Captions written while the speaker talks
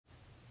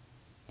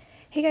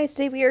Hey guys,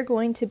 today we are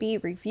going to be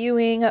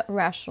reviewing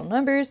rational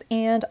numbers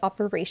and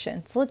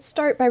operations. Let's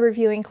start by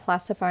reviewing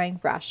classifying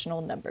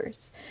rational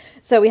numbers.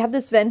 So we have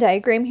this Venn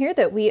diagram here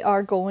that we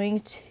are going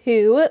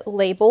to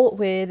label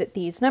with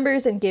these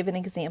numbers and give an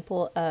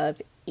example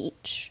of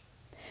each.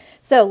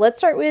 So let's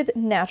start with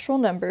natural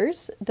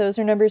numbers. Those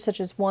are numbers such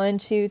as 1,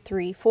 2,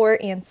 3, 4,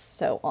 and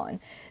so on.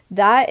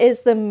 That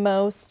is the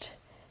most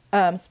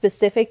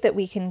specific that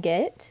we can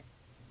get.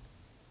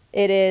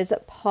 It is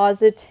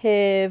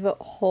positive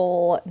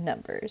whole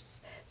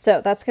numbers. So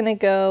that's going to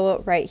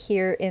go right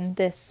here in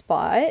this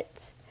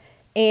spot.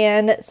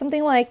 And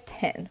something like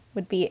 10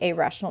 would be a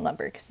rational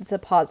number because it's a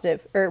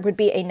positive, or would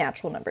be a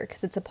natural number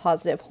because it's a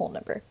positive whole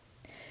number.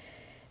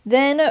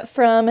 Then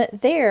from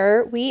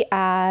there, we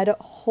add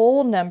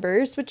whole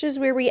numbers, which is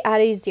where we add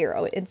a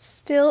 0. It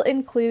still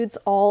includes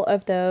all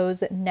of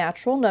those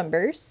natural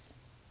numbers.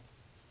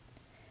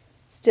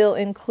 Still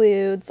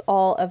includes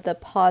all of the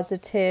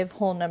positive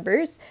whole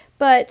numbers,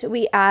 but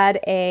we add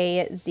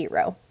a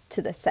 0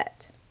 to the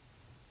set.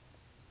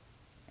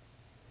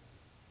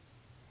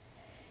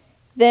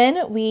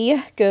 Then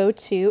we go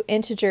to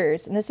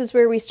integers, and this is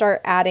where we start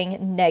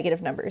adding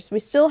negative numbers. We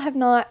still have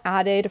not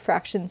added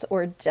fractions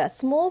or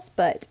decimals,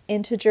 but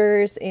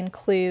integers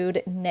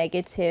include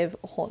negative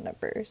whole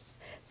numbers.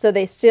 So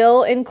they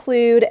still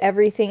include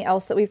everything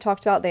else that we've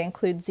talked about. They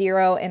include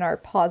 0 in our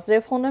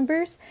positive whole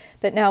numbers,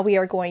 but now we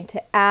are going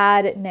to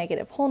add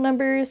negative whole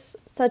numbers,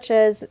 such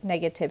as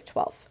negative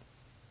 12.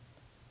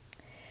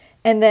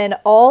 And then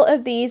all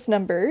of these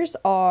numbers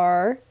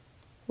are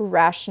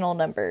rational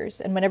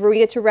numbers. And whenever we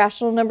get to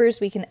rational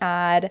numbers, we can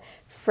add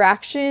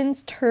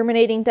fractions,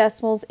 terminating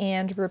decimals,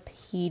 and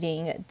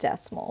repeating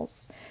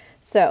decimals.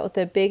 So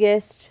the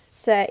biggest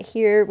set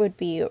here would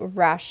be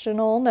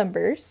rational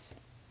numbers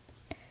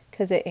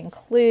because it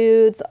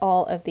includes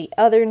all of the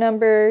other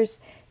numbers,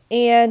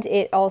 and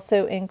it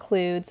also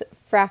includes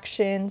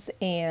fractions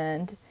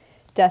and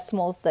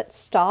decimals that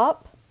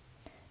stop.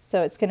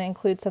 So it's going to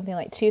include something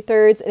like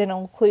 2/3, and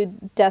it'll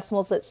include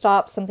decimals that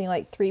stop, something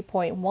like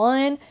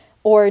 3.1,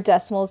 or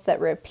decimals that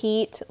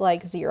repeat,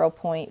 like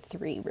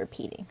 0.3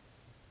 repeating.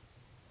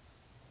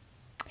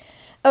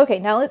 Okay,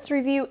 now let's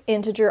review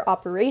integer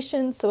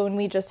operations. So when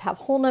we just have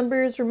whole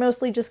numbers, we're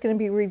mostly just going to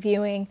be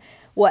reviewing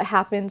what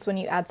happens when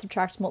you add,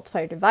 subtract,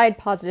 multiply, or divide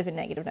positive and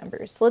negative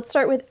numbers. So let's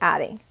start with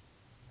adding.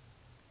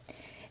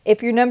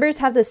 If your numbers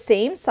have the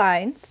same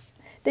signs,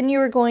 then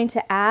you are going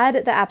to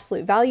add the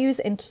absolute values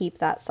and keep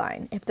that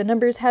sign. If the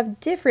numbers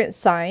have different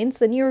signs,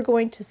 then you are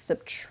going to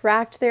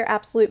subtract their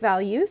absolute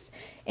values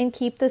and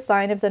keep the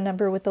sign of the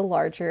number with the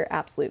larger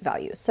absolute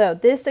value. So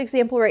this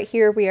example right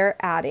here, we are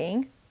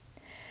adding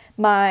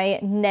my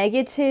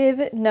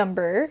negative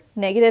number,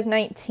 negative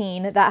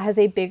 19, that has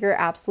a bigger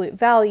absolute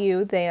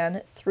value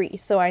than 3.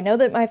 So I know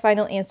that my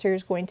final answer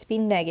is going to be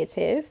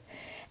negative.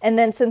 And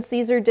then since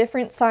these are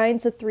different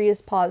signs, the 3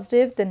 is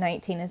positive, the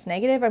 19 is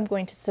negative, I'm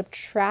going to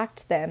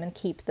subtract them and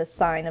keep the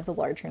sign of the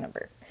larger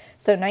number.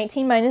 So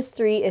 19 minus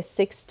 3 is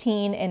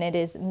 16, and it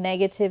is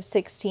negative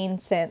 16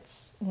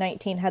 since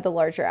 19 had the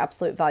larger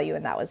absolute value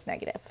and that was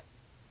negative.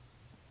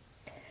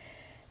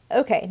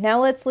 Okay, now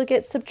let's look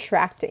at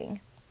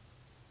subtracting.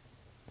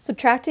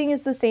 Subtracting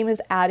is the same as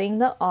adding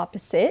the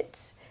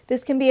opposite.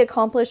 This can be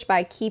accomplished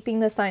by keeping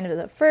the sign of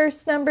the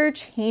first number,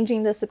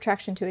 changing the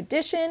subtraction to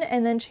addition,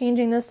 and then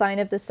changing the sign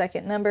of the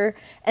second number,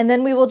 and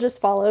then we will just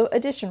follow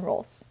addition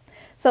rules.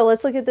 So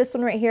let's look at this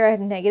one right here. I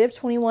have negative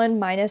 21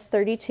 minus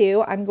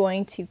 32. I'm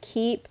going to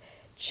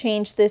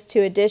change this to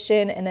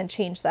addition, and then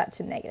change that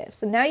to negative.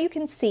 So now you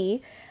can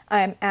see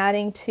I'm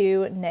adding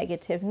two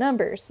negative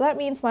numbers. So that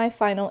means my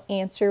final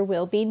answer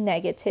will be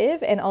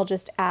negative, and I'll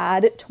just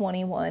add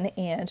 21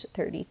 and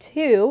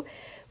 32,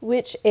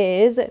 which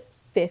is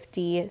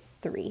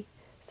 53.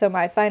 So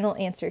my final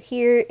answer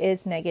here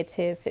is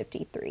negative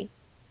 53.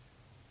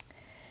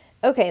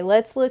 Okay,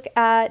 let's look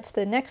at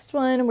the next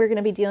one. We're going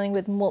to be dealing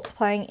with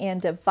multiplying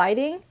and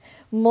dividing.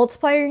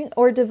 Multiplying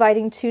or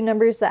dividing two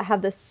numbers that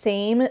have the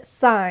same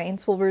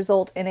signs will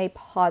result in a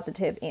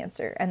positive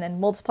answer. And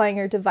then multiplying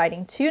or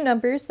dividing two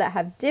numbers that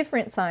have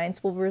different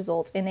signs will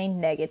result in a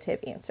negative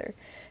answer.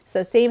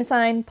 So same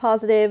sign,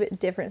 positive,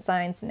 different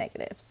signs,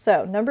 negative.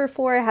 So number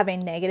 4, I have a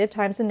negative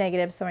times a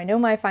negative, so I know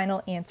my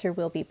final answer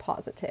will be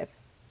positive.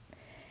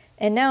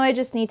 And now I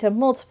just need to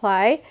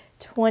multiply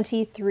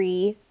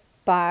 23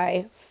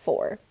 by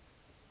 4.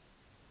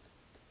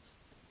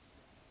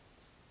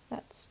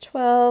 That's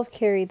 12,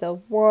 carry the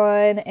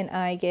 1, and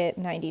I get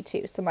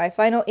 92. So my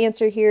final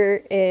answer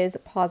here is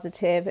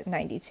positive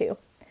 92.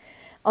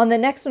 On the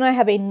next one, I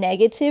have a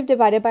negative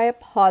divided by a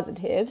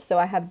positive, so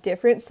I have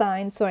different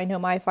signs, so I know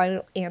my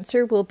final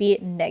answer will be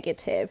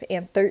negative.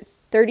 And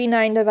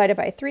 39 divided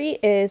by 3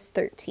 is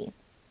 13.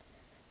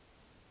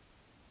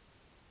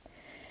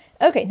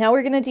 Okay, now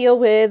we're going to deal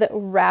with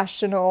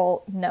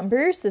rational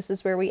numbers. This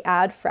is where we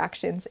add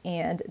fractions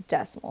and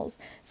decimals.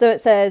 So it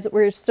says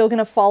we're still going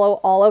to follow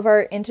all of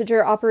our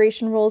integer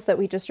operation rules that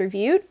we just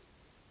reviewed.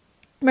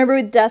 Remember,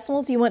 with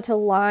decimals, you want to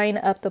line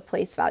up the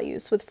place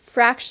values. With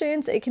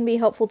fractions, it can be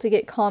helpful to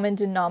get common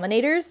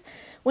denominators,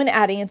 when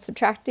adding and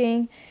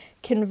subtracting,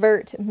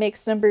 convert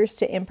mixed numbers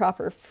to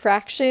improper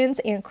fractions,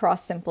 and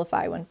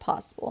cross-simplify when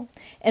possible.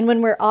 And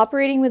when we're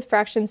operating with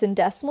fractions and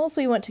decimals,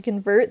 we want to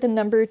convert the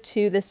number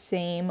to the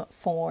same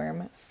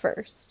form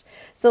first.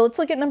 So let's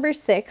look at number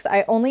 6.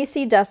 I only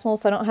see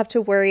decimals, so I don't have to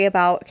worry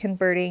about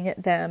converting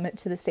them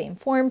to the same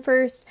form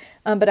first,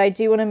 but I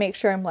do want to make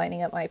sure I'm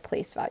lining up my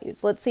place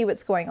values. Let's see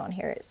what's going on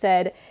here. It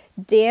said,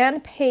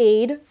 Dan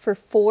paid for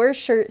 4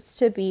 shirts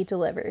to be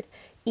delivered.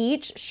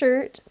 Each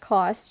shirt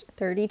cost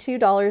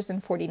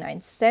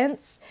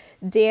 $32.49.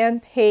 Dan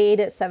paid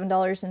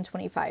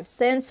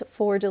 $7.25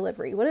 for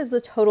delivery. What is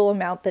the total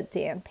amount that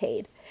Dan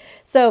paid?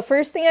 So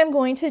first thing I'm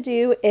going to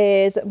do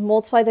is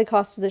multiply the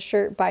cost of the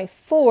shirt by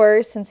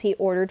 4 since he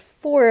ordered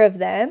 4 of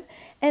them,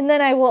 and then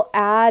I will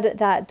add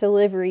that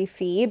delivery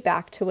fee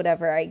back to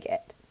whatever I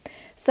get.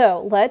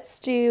 So let's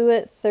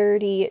do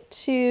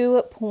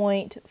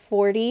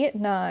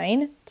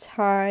 32.49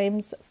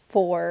 times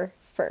 4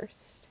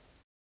 first.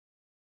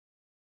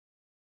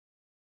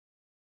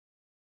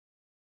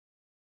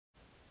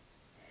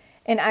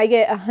 And I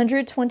get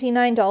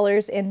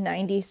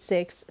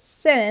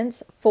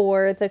 $129.96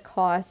 for the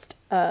cost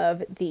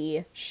of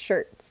the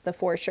shirts, the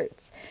 4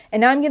 shirts. And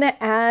now I'm going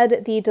to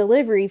add the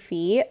delivery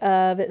fee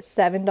of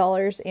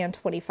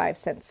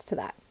 $7.25 to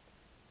that.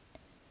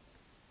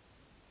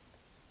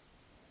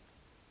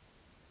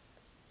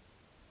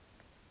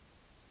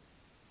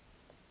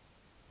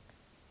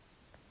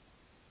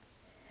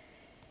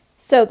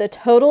 So the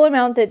total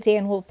amount that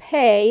Dan will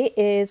pay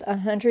is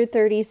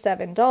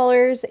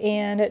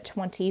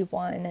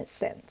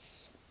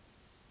 $137.21.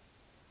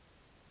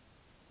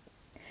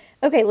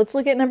 Okay, let's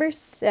look at number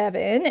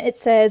 7. It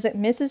says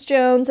Mrs.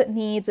 Jones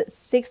needs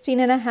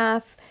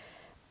 16.5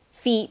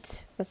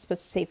 feet, that's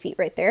supposed to say feet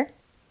right there,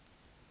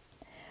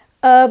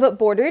 of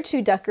border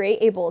to decorate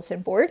a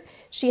bulletin board.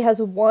 She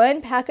has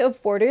 1 pack of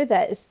border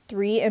that is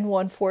 3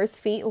 1/4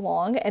 feet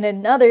long and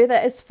another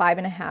that is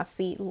 5.5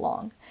 feet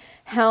long.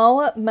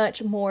 How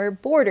much more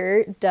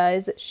border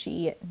does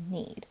she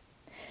need?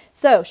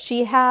 So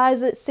she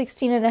has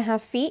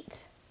 16.5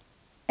 feet,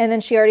 and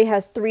then she already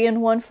has 3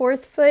 1/4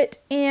 foot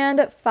and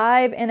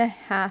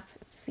 5.5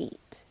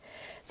 feet.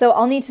 So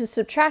I'll need to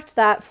subtract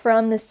that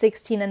from the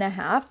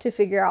 16.5 to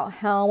figure out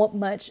how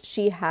much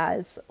she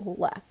has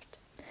left.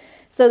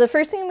 So the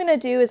first thing I'm going to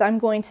do is I'm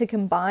going to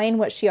combine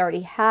what she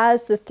already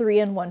has, the 3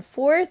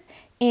 1/4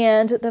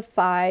 and the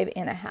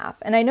 5.5.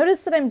 And I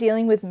notice that I'm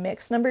dealing with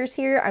mixed numbers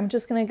here. I'm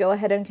just going to go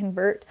ahead and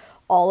convert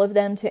all of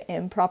them to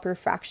improper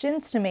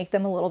fractions to make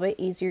them a little bit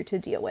easier to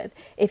deal with.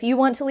 If you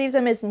want to leave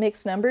them as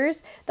mixed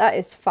numbers, that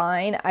is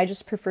fine. I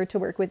just prefer to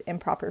work with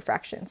improper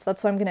fractions.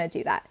 That's why I'm going to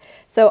do that.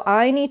 So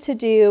I need to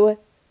do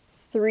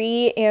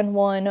 3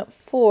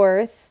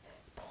 1/4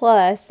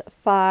 plus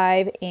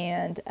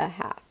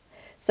 5.5.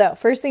 So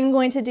first thing I'm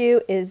going to do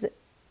is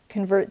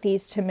convert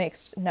these to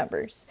mixed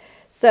numbers.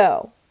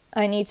 So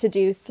I need to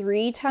do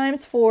 3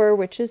 times 4,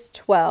 which is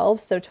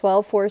 12. So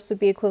 12/4 would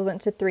be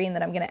equivalent to 3, and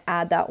then I'm going to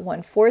add that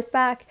 1/4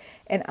 back,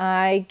 and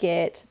I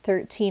get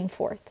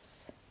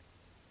 13/4.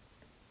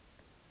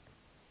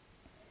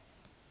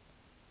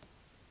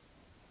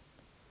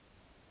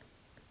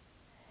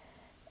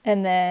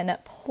 And then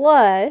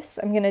plus,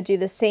 I'm going to do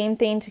the same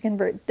thing to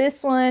convert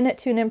this one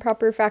to an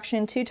improper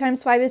fraction. 2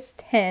 times 5 is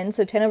 10,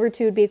 so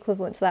 10/2 would be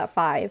equivalent to that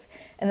 5.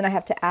 And then I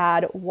have to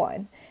add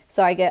 1.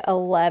 So I get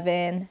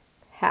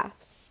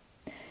 11/2.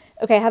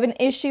 Okay, I have an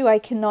issue. I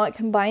cannot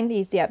combine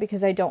these yet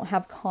because I don't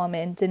have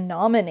common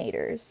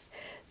denominators.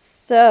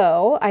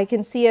 So I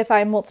can see if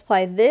I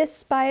multiply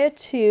this by a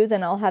 2,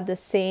 then I'll have the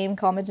same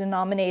common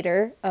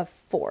denominator of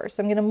 4.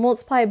 So I'm going to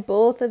multiply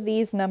both of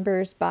these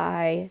numbers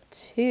by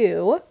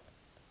 2.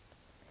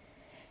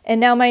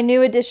 And now my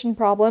new addition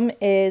problem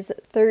is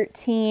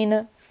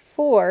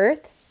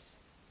 13/4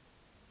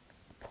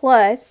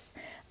 plus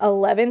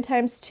 11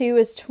 times 2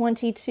 is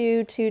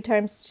 22, 2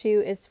 times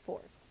 2 is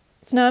 4.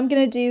 So now I'm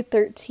going to do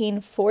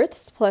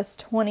 13/4 plus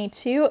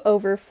 22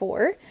 over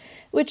 4,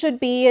 which would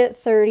be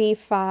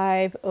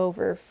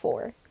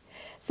 35/4.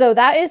 So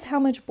that is how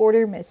much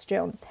border Miss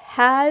Jones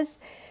has.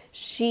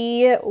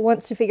 She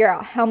wants to figure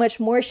out how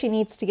much more she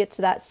needs to get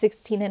to that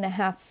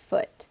 16.5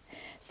 foot.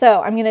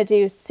 So I'm going to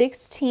do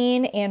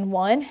 16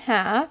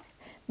 1/2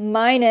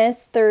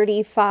 minus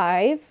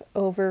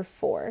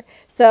 35/4.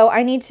 So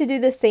I need to do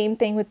the same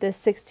thing with this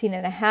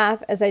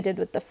 16.5 as I did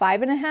with the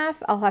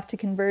 5.5. I'll have to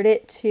convert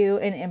it to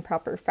an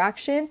improper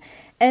fraction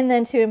and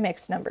then to a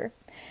mixed number.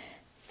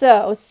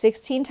 So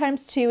 16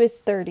 times 2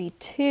 is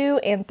 32,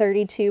 and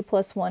 32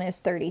 plus 1 is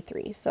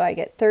 33. So I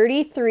get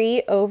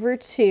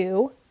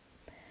 33/2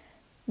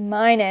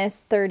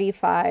 minus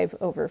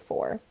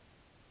 35/4.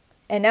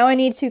 And now I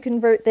need to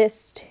convert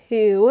this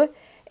to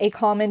a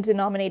common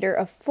denominator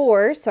of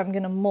 4, so I'm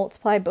going to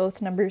multiply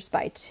both numbers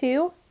by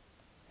 2,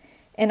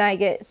 and I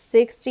get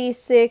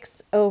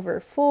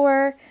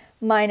 66/4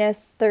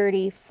 minus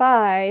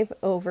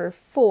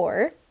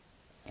 35/4,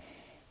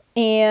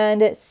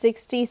 and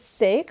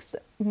 66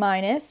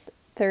 minus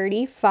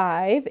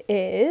 35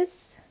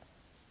 is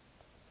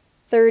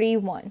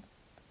 31.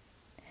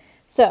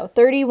 So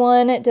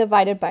 31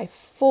 divided by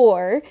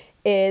 4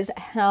 is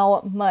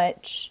how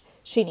much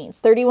she needs.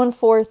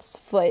 31/4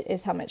 foot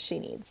is how much she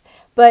needs.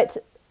 But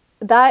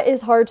that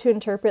is hard to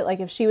interpret. Like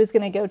if she was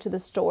going to go to the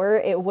store,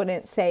 it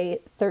wouldn't say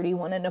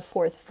 31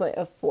 1/4 foot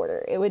of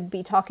border. It would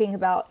be talking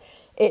about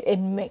it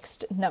in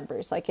mixed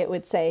numbers. Like it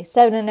would say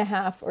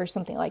 7.5 or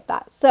something like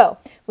that. So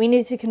we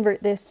need to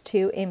convert this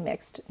to a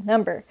mixed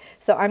number.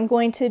 So I'm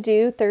going to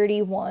do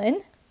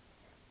 31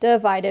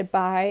 divided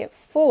by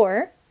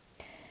 4.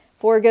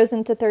 4 goes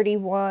into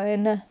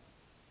 31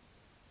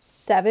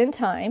 7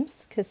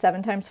 times, because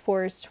 7 times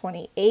 4 is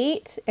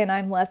 28, and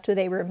I'm left with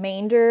a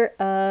remainder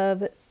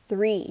of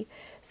 3.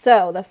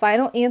 So the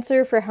final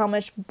answer for how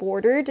much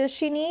border does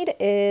she need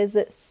is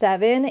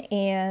 7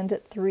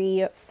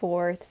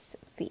 3/4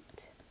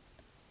 feet.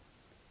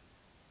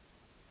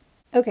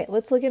 Okay,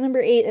 let's look at number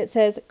 8. It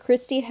says,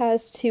 Christy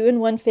has 2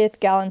 1/5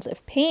 gallons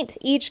of paint.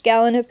 Each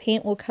gallon of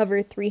paint will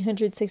cover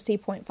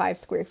 360.5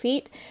 square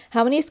feet.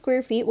 How many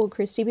square feet will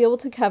Christy be able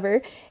to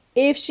cover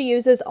if she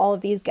uses all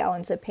of these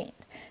gallons of paint?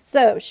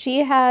 So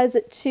she has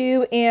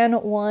 2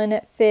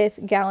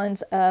 1/5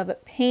 gallons of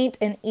paint,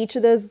 and each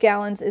of those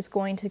gallons is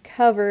going to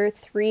cover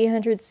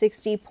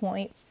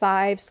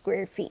 360.5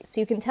 square feet. So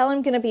you can tell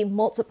I'm going to be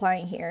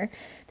multiplying here.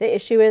 The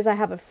issue is I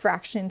have a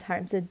fraction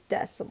times a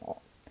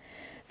decimal.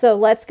 So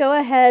let's go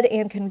ahead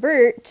and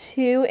convert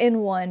 2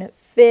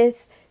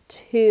 1/5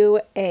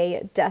 to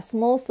a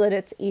decimal so that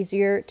it's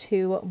easier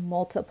to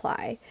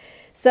multiply.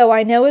 So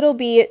I know it'll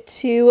be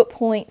 2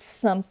 point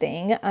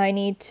something. I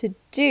need to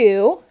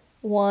do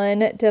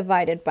 1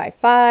 divided by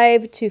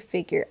 5 to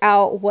figure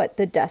out what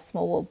the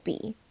decimal will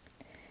be.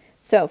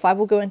 So 5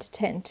 will go into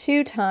 10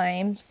 2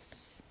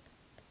 times.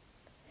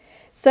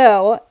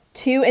 So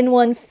 2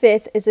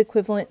 1/5 is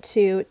equivalent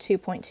to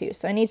 2.2.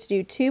 So I need to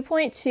do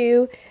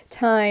 2.2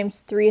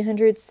 times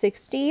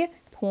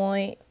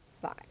 360.5.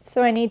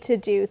 So I need to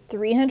do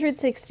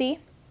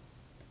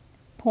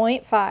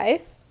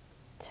 360.5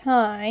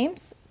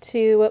 times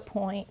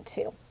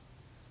 2.2.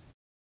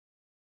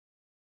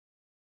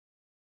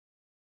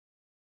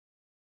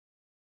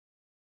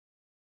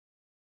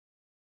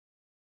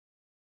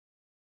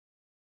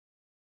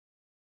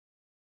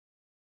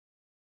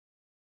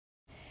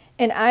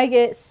 And I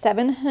get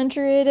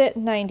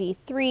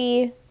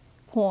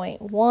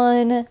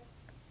 793.1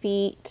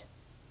 feet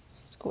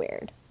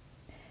squared.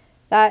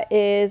 That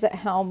is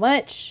how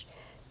much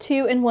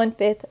 2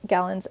 1/5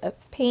 gallons of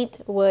paint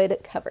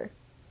would cover.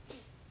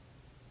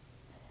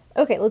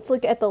 Okay, let's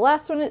look at the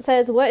last one. It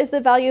says, what is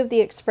the value of the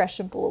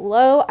expression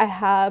below? I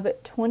have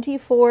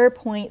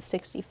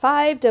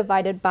 24.65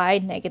 divided by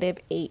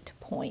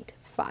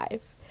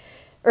 -8.5.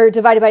 Or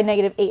divided by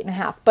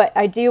 -8.5, but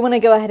I do want to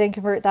go ahead and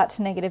convert that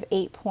to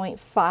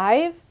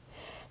 -8.5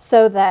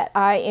 so that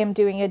I am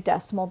doing a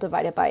decimal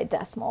divided by a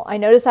decimal. I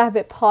notice I have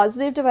it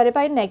positive divided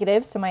by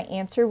negative, so my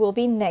answer will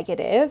be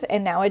negative,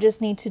 and now I just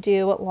need to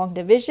do long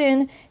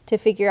division to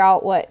figure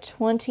out what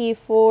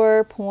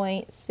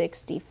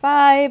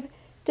 24.65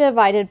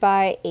 divided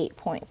by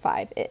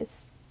 8.5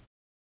 is.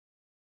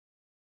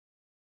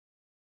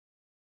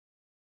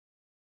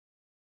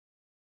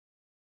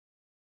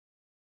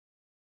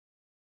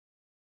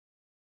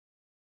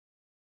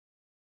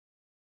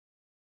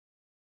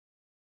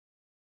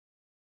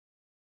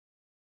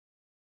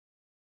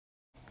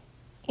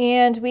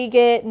 And we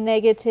get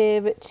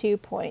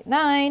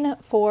 -2.9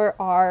 for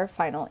our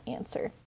final answer.